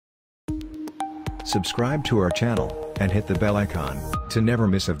Subscribe to our channel, and hit the bell icon, to never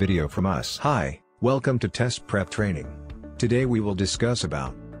miss a video from us. Hi, welcome to Test Prep Training. Today we will discuss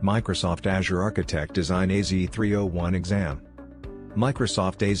about Microsoft Azure Architect Design AZ-301 exam.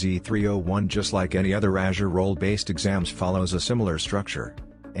 Microsoft AZ-301, just like any other Azure role-based exams, follows a similar structure.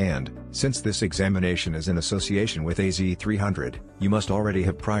 And, since this examination is in association with AZ-300, you must already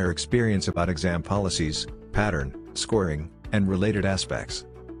have prior experience about exam policies, pattern, scoring, and related aspects.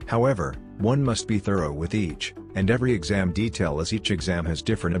 However, one must be thorough with each and every exam detail, as each exam has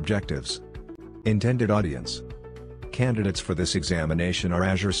different objectives. Intended audience. Candidates for this examination are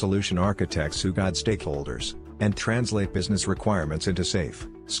Azure solution architects who guide stakeholders and translate business requirements into safe,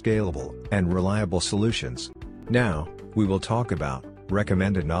 scalable, and reliable solutions. Now, we will talk about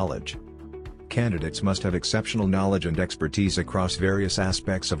recommended knowledge. Candidates must have exceptional knowledge and expertise across various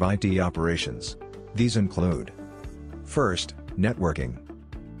aspects of IT operations. These include: first, networking;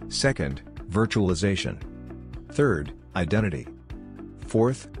 second, virtualization; third, identity;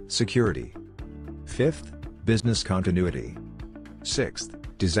 fourth, security; fifth, business continuity; sixth,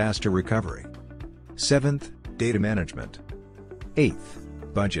 disaster recovery; seventh, data management; eighth,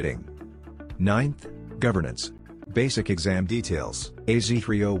 budgeting; ninth, governance. Basic exam details.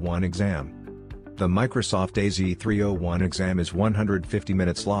 AZ-301 exam. The Microsoft AZ-301 exam is 150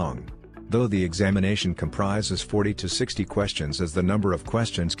 minutes long. Though the examination comprises 40 to 60 questions, as the number of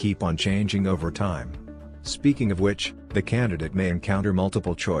questions keep on changing over time. Speaking of which, the candidate may encounter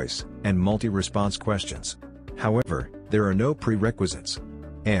multiple choice and multi-response questions. However, there are no prerequisites.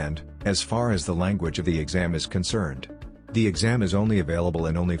 And, as far as the language of the exam is concerned, the exam is only available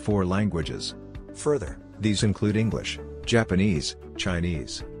in only 4 languages. Further, these include English, Japanese,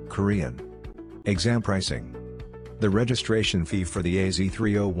 Chinese, Korean. Exam pricing. The registration fee for the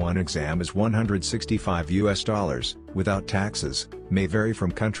AZ-301 exam is $165 without taxes, may vary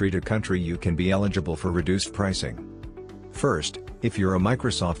from country to country. You can be eligible for reduced pricing. First, if you're a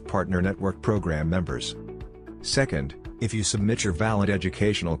Microsoft Partner Network Program members. Second, if you submit your valid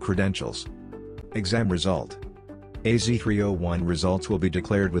educational credentials. Exam result. AZ-301 results will be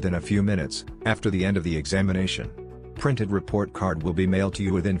declared within a few minutes after the end of the examination. Printed report card will be mailed to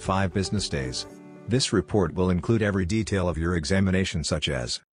you within 5 business days. This report will include every detail of your examination, such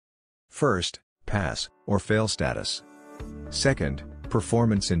as: first, pass or fail status; second,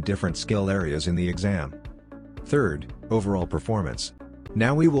 performance in different skill areas in the exam; third, overall performance.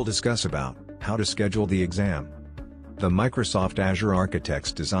 Now we will discuss about how to schedule the exam. The Microsoft Azure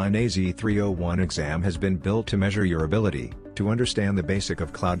Architects Design AZ-301 exam has been built to measure your ability to understand the basic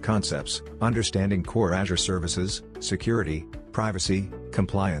of cloud concepts, understanding core Azure services, security, privacy,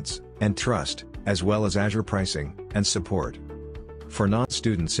 compliance, and trust, as well as Azure pricing and support. For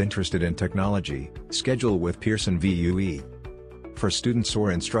non-students interested in technology, schedule with Pearson VUE. For students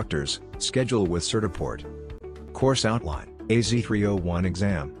or instructors, schedule with Certiport. Course outline. AZ-301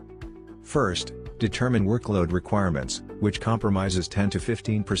 exam. First, determine workload requirements, which comprises 10 to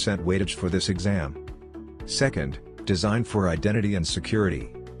 15% weightage for this exam. Second, design for identity and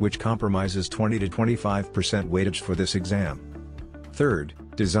security, which comprises 20 to 25% weightage for this exam. Third,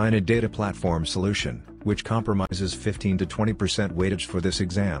 design a data platform solution, which comprises 15 to 20% weightage for this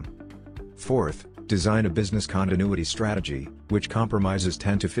exam. Fourth, design a business continuity strategy, which comprises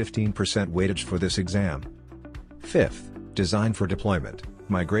 10 to 15% weightage for this exam. Fifth, design for deployment,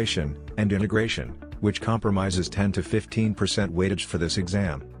 migration, and integration, which comprises 10 to 15% weightage for this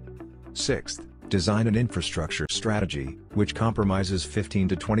exam. Sixth, design an infrastructure strategy, which comprises 15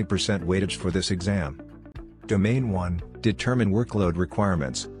 to 20% weightage for this exam. Domain 1, determine workload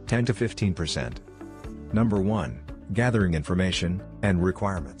requirements, 10 to 15%. Number 1, gathering information and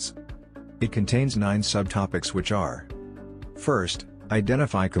requirements. It contains 9 subtopics, which are: first,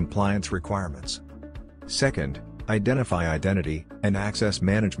 identify compliance requirements; second, identify identity and access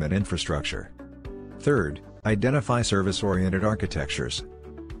management infrastructure; third, identify service-oriented architectures;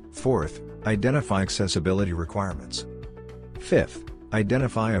 fourth, identify accessibility requirements; fifth,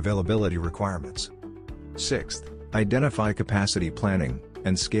 identify availability requirements; sixth, identify capacity planning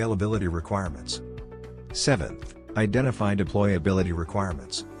and scalability requirements; seventh, identify deployability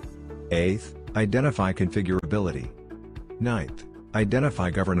requirements; eighth, identify configurability; ninth, identify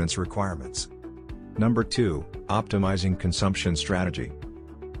governance requirements. Number 2, optimizing consumption strategy.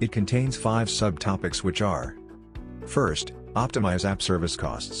 It contains 5 subtopics, which are: first, optimize app service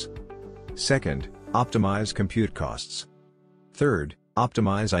costs; second, optimize compute costs; third,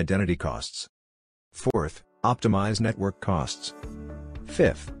 optimize identity costs; fourth, optimize network costs;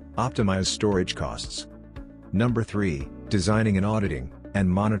 fifth, optimize storage costs. Number 3, designing and auditing and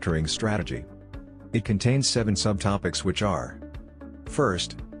monitoring strategy. It contains 7 subtopics, which are: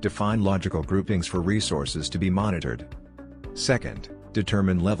 first, define logical groupings for resources to be monitored. Second,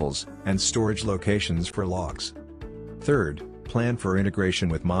 determine levels and storage locations for logs. Third, plan for integration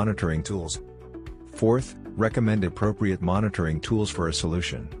with monitoring tools. Fourth, recommend appropriate monitoring tools for a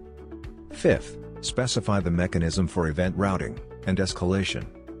solution. Fifth, specify the mechanism for event routing and escalation.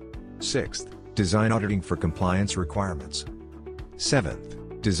 Sixth, design auditing for compliance requirements. Seventh,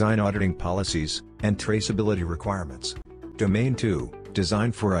 design auditing policies and traceability requirements. Domain 2,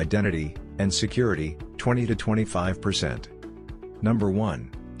 design for identity and security, 20 to 25%. Number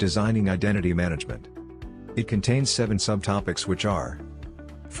 1, designing identity management. It contains 7 subtopics which are: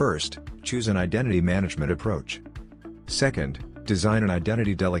 first, choose an identity management approach. Second, design an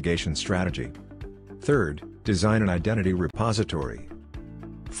identity delegation strategy. Third, design an identity repository.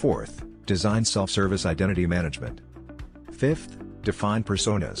 Fourth, design self-service identity management. Fifth, define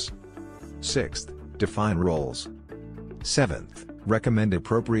personas. Sixth, define roles. Seventh, recommend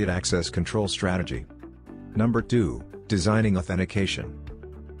appropriate access control strategy. Number 2, designing authentication.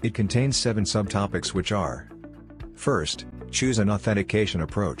 It contains 7 subtopics which are: first, choose an authentication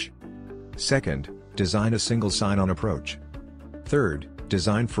approach. Second, design a single sign-on approach. Third,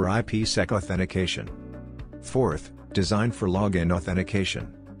 design for IPsec authentication. Fourth, design for login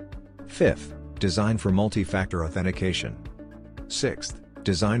authentication. Fifth, design for multi-factor authentication. Sixth,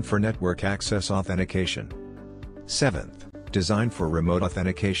 design for network access authentication. Seventh, design for remote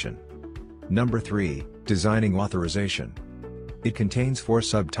authentication. Number 3, designing authorization. It contains 4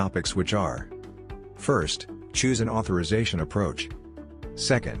 subtopics which are: first, choose an authorization approach.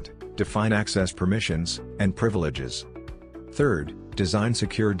 Second, define access permissions and privileges. Third, design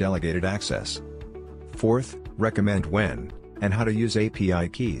secure delegated access. Fourth, recommend when and how to use API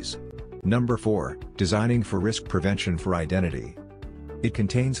keys. Number 4, designing for risk prevention for identity. It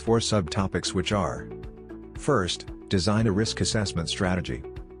contains 4 subtopics which are: first, design a risk assessment strategy.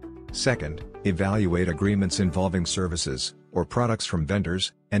 Second, evaluate agreements involving services or products from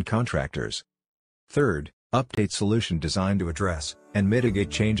vendors and contractors. Third, update solution design to address and mitigate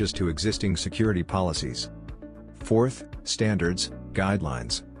changes to existing security policies. Fourth, standards,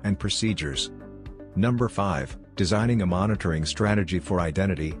 guidelines, and procedures. Number 5, designing a monitoring strategy for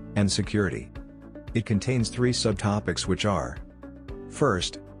identity and security. It contains 3 subtopics which are: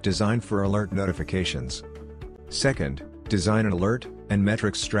 first, design for alert notifications. Second, design an alert and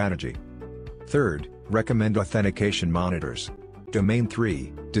metrics strategy. Third, recommend authentication monitors. Domain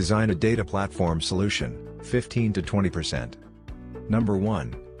 3, design a data platform solution, 15 to 20%. Number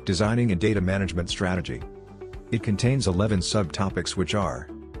 1, designing a data management strategy. It contains 11 subtopics which are: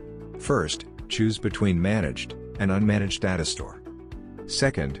 first, choose between managed and unmanaged data store.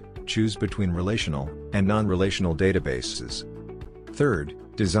 Second, choose between relational and non-relational databases. Third,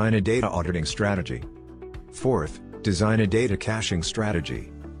 design a data auditing strategy. Fourth, design a data caching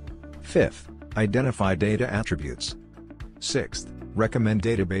strategy. Fifth, identify data attributes. Sixth, recommend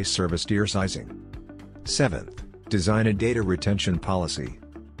database service tier sizing. Seventh, design a data retention policy.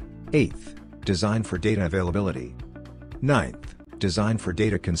 Eighth, design for data availability. Ninth, design for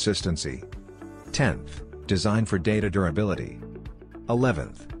data consistency. 10th, design for data durability.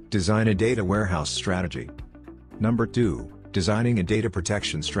 11th, design a data warehouse strategy. Number 2, designing a data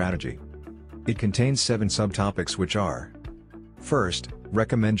protection strategy. It contains 7 subtopics which are: first,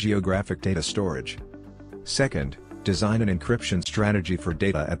 recommend geographic data storage. Second, design an encryption strategy for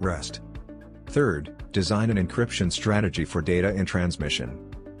data at rest. Third, design an encryption strategy for data in transmission.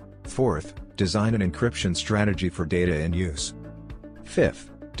 Fourth, design an encryption strategy for data in use.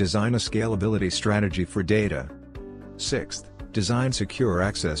 Fifth, design a scalability strategy for data. Sixth, design secure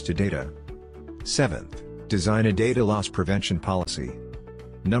access to data. Seventh, design a data loss prevention policy.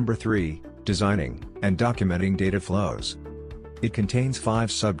 Number 3, designing and documenting data flows. It contains 5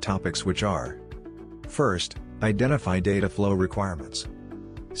 subtopics which are: first, identify data flow requirements.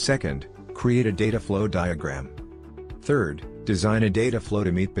 Second, create a data flow diagram. Third, design a data flow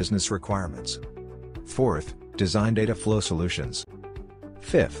to meet business requirements. Fourth, design data flow solutions.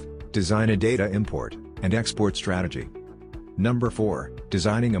 Fifth, design a data import and export strategy. Number 4,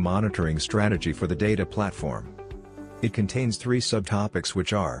 designing a monitoring strategy for the data platform. It contains 3 subtopics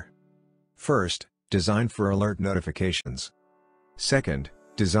which are: first, design for alert notifications. Second,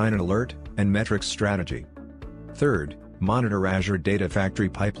 design an alert and metrics strategy. Third, monitor Azure Data Factory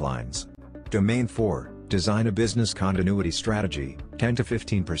pipelines. Domain 4, design a business continuity strategy, 10 to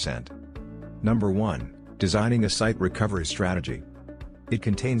 15%. Number 1, designing a site recovery strategy. It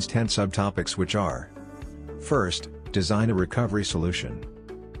contains 10 subtopics which are: first, design a recovery solution.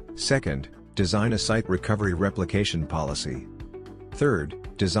 Second, design a site recovery replication policy. Third,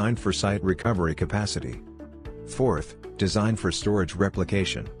 design for site recovery capacity. 4th, design for storage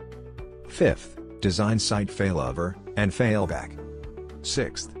replication. 5th, design site failover and failback.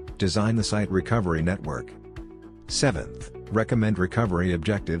 6th, design the site recovery network. 7th, recommend recovery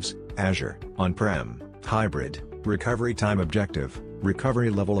objectives, Azure, on-prem, hybrid, recovery time objective, recovery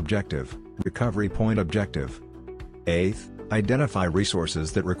level objective, recovery point objective. 8th, identify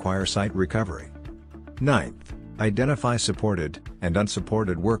resources that require site recovery. 9th, identify supported and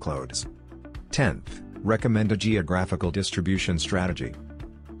unsupported workloads. 10th, recommend a geographical distribution strategy.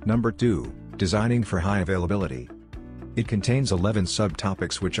 Number 2, designing for high availability. It contains 11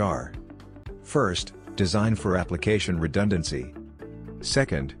 subtopics which are: 1st, design for application redundancy.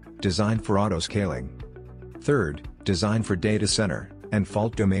 2nd, design for auto-scaling. 3rd, design for data center and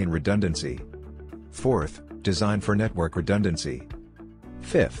fault domain redundancy. 4th, design for network redundancy.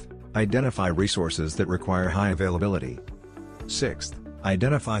 5th, identify resources that require high availability. 6th,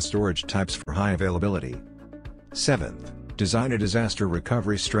 identify storage types for high availability. 7th, design a disaster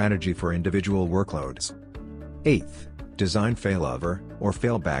recovery strategy for individual workloads. 8th, design failover or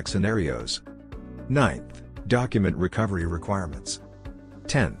failback scenarios. 9th, document recovery requirements.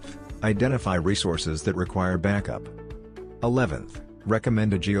 10th, identify resources that require backup. 11th,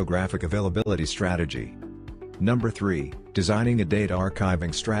 recommend a geographic availability strategy. Number 3, designing a data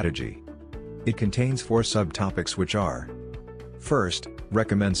archiving strategy. It contains 4 subtopics which are: 1st,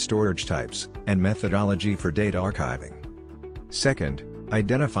 recommend storage types and methodology for data archiving. 2nd,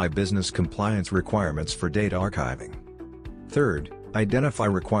 identify business compliance requirements for data archiving. 3rd, identify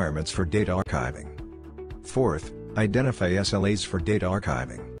requirements for data archiving. 4th, identify SLAs for data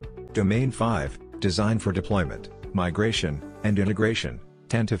archiving. Domain 5, design for deployment, migration, and integration,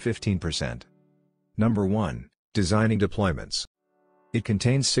 10 to 15%. Number 1, designing deployments. It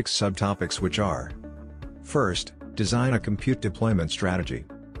contains 6 subtopics which are: 1st, design a compute deployment strategy.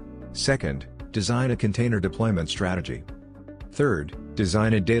 2nd, design a container deployment strategy. 3rd,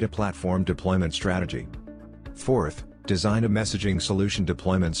 design a data platform deployment strategy. 4th, design a messaging solution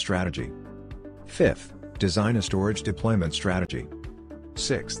deployment strategy. 5th, design a storage deployment strategy.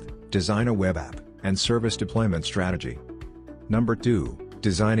 6th, design a web app and service deployment strategy. Number 2,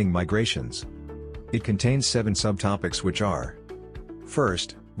 designing migrations. It contains 7 subtopics which are: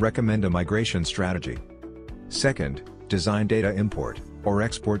 1st, recommend a migration strategy. 2nd, design data import or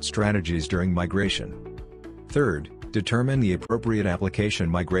export strategies during migration. 3rd, determine the appropriate application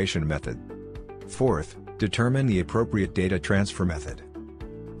migration method. 4th, determine the appropriate data transfer method.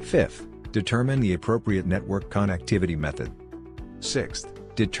 5th, determine the appropriate network connectivity method.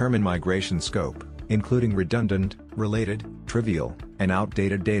 6th, determine migration scope, including redundant, related, trivial, and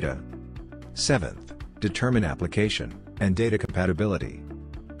outdated data. 7th, determine application and data compatibility.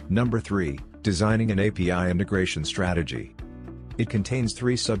 Number 3, designing an API integration strategy. It contains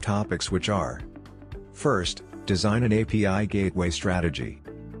 3 subtopics which are: 1st, design an API gateway strategy.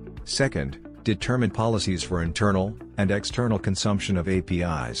 2nd, determine policies for internal and external consumption of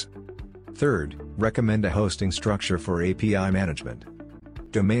APIs. 3rd, recommend a hosting structure for API management.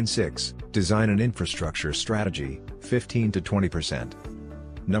 Domain 6, design an infrastructure strategy, 15 to 20%.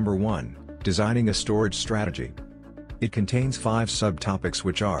 Number 1, designing a storage strategy. It contains 5 subtopics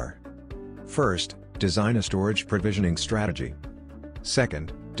which are: 1st, design a storage provisioning strategy.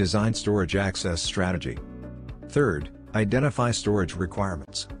 2nd, design storage access strategy. 3rd, identify storage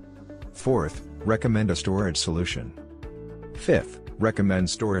requirements. 4th, recommend a storage solution. 5th, recommend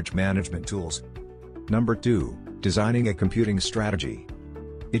storage management tools. Number 2, designing a computing strategy.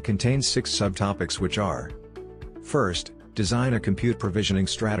 It contains 6 subtopics which are: 1st, design a compute provisioning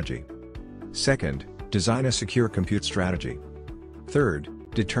strategy. 2nd, design a secure compute strategy. 3rd,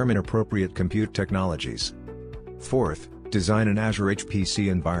 determine appropriate compute technologies. 4th, design an Azure HPC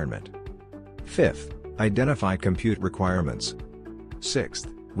environment. 5th, identify compute requirements.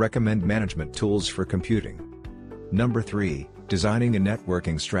 6th, recommend management tools for computing. Number 3, designing a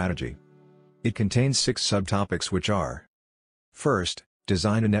networking strategy. It contains 6 subtopics which are: 1st,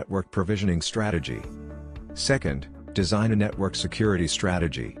 design a network provisioning strategy. 2nd, design a network security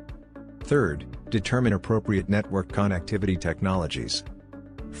strategy. 3rd, determine appropriate network connectivity technologies.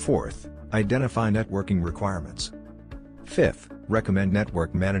 4th, identify networking requirements. 5th, recommend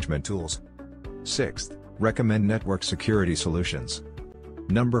network management tools. 6th, recommend network security solutions.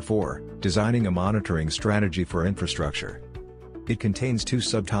 Number 4, designing a monitoring strategy for infrastructure. It contains 2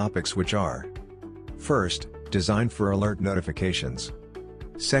 subtopics which are: 1st, design for alert notifications.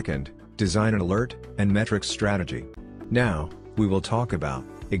 2nd, design an alert and metrics strategy. Now, we will talk about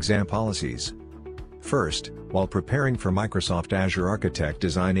exam policies. First, while preparing for Microsoft Azure Architect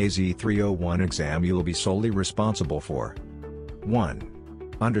Design AZ-301 exam, you will be solely responsible for 1.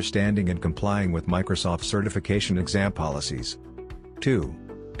 Understanding and complying with Microsoft certification exam policies. 2.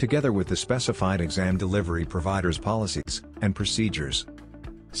 Together with the specified exam delivery providers' policies and procedures.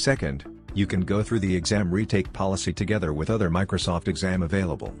 Second, you can go through the exam retake policy together with other Microsoft exam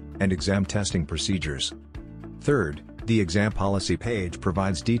available, and exam testing procedures. Third, the exam policy page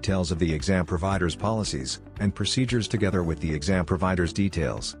provides details of the exam provider's policies and procedures together with the exam provider's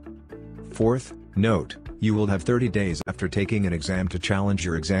details. Fourth, note, you will have 30 days after taking an exam to challenge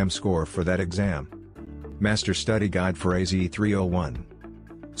your exam score for that exam. Master Study Guide for AZ-301.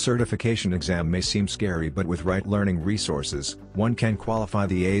 Certification exam may seem scary, but with right learning resources, one can qualify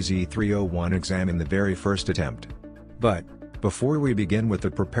the AZ-301 exam in the very first attempt. But, before we begin with the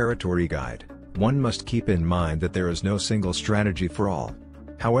preparatory guide, one must keep in mind that there is no single strategy for all.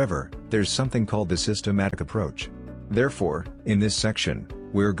 However, there's something called the systematic approach. Therefore, in this section,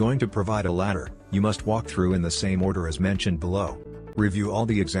 we're going to provide a ladder you must walk through in the same order as mentioned below. Review all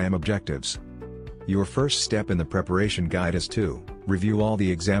the exam objectives. Your first step in the preparation guide is to review all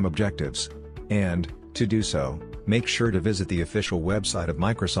the exam objectives. And, to do so, make sure to visit the official website of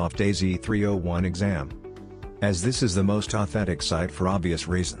Microsoft AZ-301 exam, as this is the most authentic site for obvious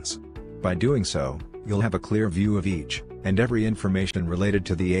reasons. By doing so, you'll have a clear view of each and every information related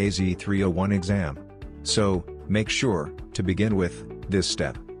to the AZ-301 exam. So, make sure to begin with this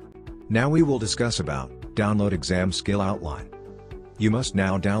step. Now we will discuss about download exam skill outline. You must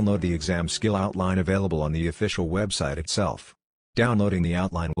now download the exam skill outline available on the official website itself. Downloading the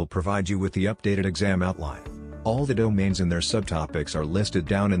outline will provide you with the updated exam outline. All the domains and their subtopics are listed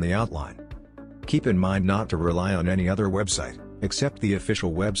down in the outline. Keep in mind not to rely on any other website, except the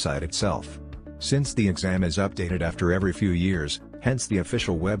official website itself. Since the exam is updated after every few years, hence the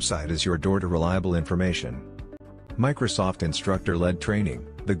official website is your door to reliable information. Microsoft Instructor-Led Training,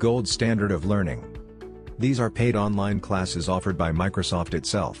 the gold standard of learning. These are paid online classes offered by Microsoft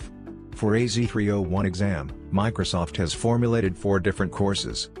itself. For AZ-301 exam, Microsoft has formulated 4 different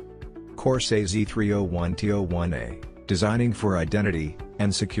courses. Course AZ-301 T01A, Designing for Identity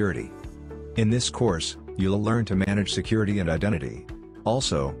and Security. In this course, you'll learn to manage security and identity.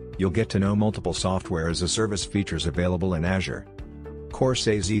 Also, you'll get to know multiple software as a service features available in Azure. Course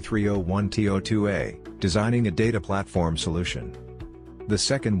AZ-301 T02A, Designing a Data Platform Solution. The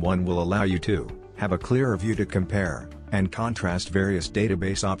second one will allow you to have a clearer view to compare and contrast various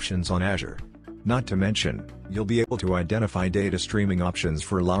database options on Azure. Not to mention, you'll be able to identify data streaming options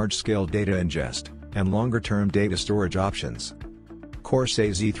for large-scale data ingest and longer-term data storage options. Course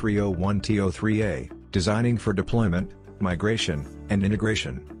AZ-301 T03A, Designing for Deployment, Migration, and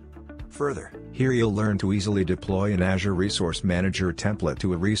Integration. Further, here you'll learn to easily deploy an Azure Resource Manager template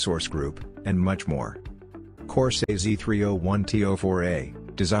to a resource group, and much more. Course AZ-301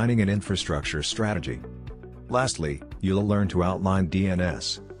 T04A, Designing an Infrastructure Strategy. Lastly, you'll learn to outline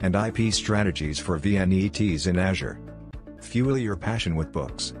DNS and IP strategies for VNETs in Azure. Fuel your passion with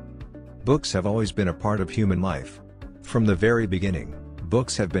books. Books have always been a part of human life. From the very beginning,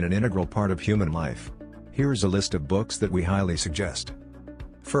 books have been an integral part of human life. Here's a list of books that we highly suggest.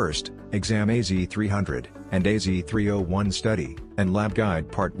 First, Exam AZ-300 and AZ-301 Study and Lab Guide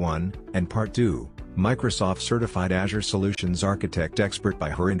Part 1 and Part 2, Microsoft Certified Azure Solutions Architect Expert by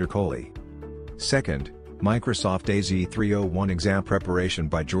Harinder Kohli. Second, Microsoft AZ-301 Exam Preparation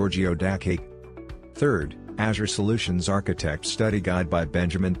by Giorgio Dacchi. Third, Azure Solutions Architect Study Guide by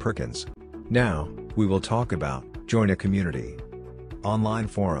Benjamin Perkins. Now, we will talk about join a community. Online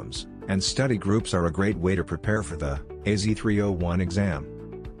forums and study groups are a great way to prepare for the AZ-301 exam.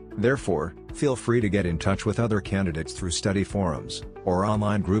 Therefore, feel free to get in touch with other candidates through study forums or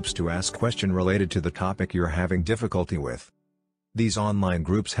online groups to ask questions related to the topic you're having difficulty with. These online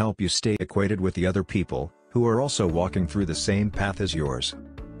groups help you stay acquainted with the other people who are also walking through the same path as yours.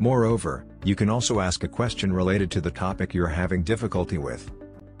 Moreover, you can also ask a question related to the topic you're having difficulty with.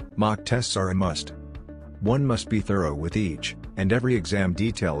 Mock tests are a must. One must be thorough with each and every exam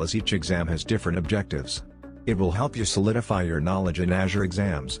detail, as each exam has different objectives. It will help you solidify your knowledge in Azure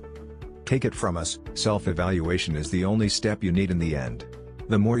exams. Take it from us, self-evaluation is the only step you need in the end.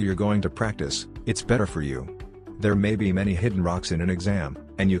 The more you're going to practice, it's better for you. There may be many hidden rocks in an exam,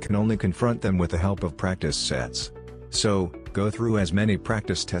 and you can only confront them with the help of practice sets. So, go through as many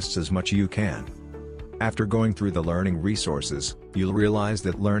practice tests as much you can. After going through the learning resources, you'll realize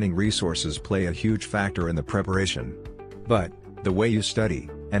that learning resources play a huge factor in the preparation. But, the way you study,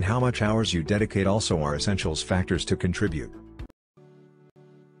 and how much hours you dedicate also are essentials factors to contribute.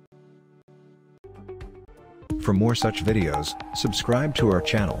 For more such videos, subscribe to our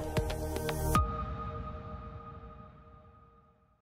channel.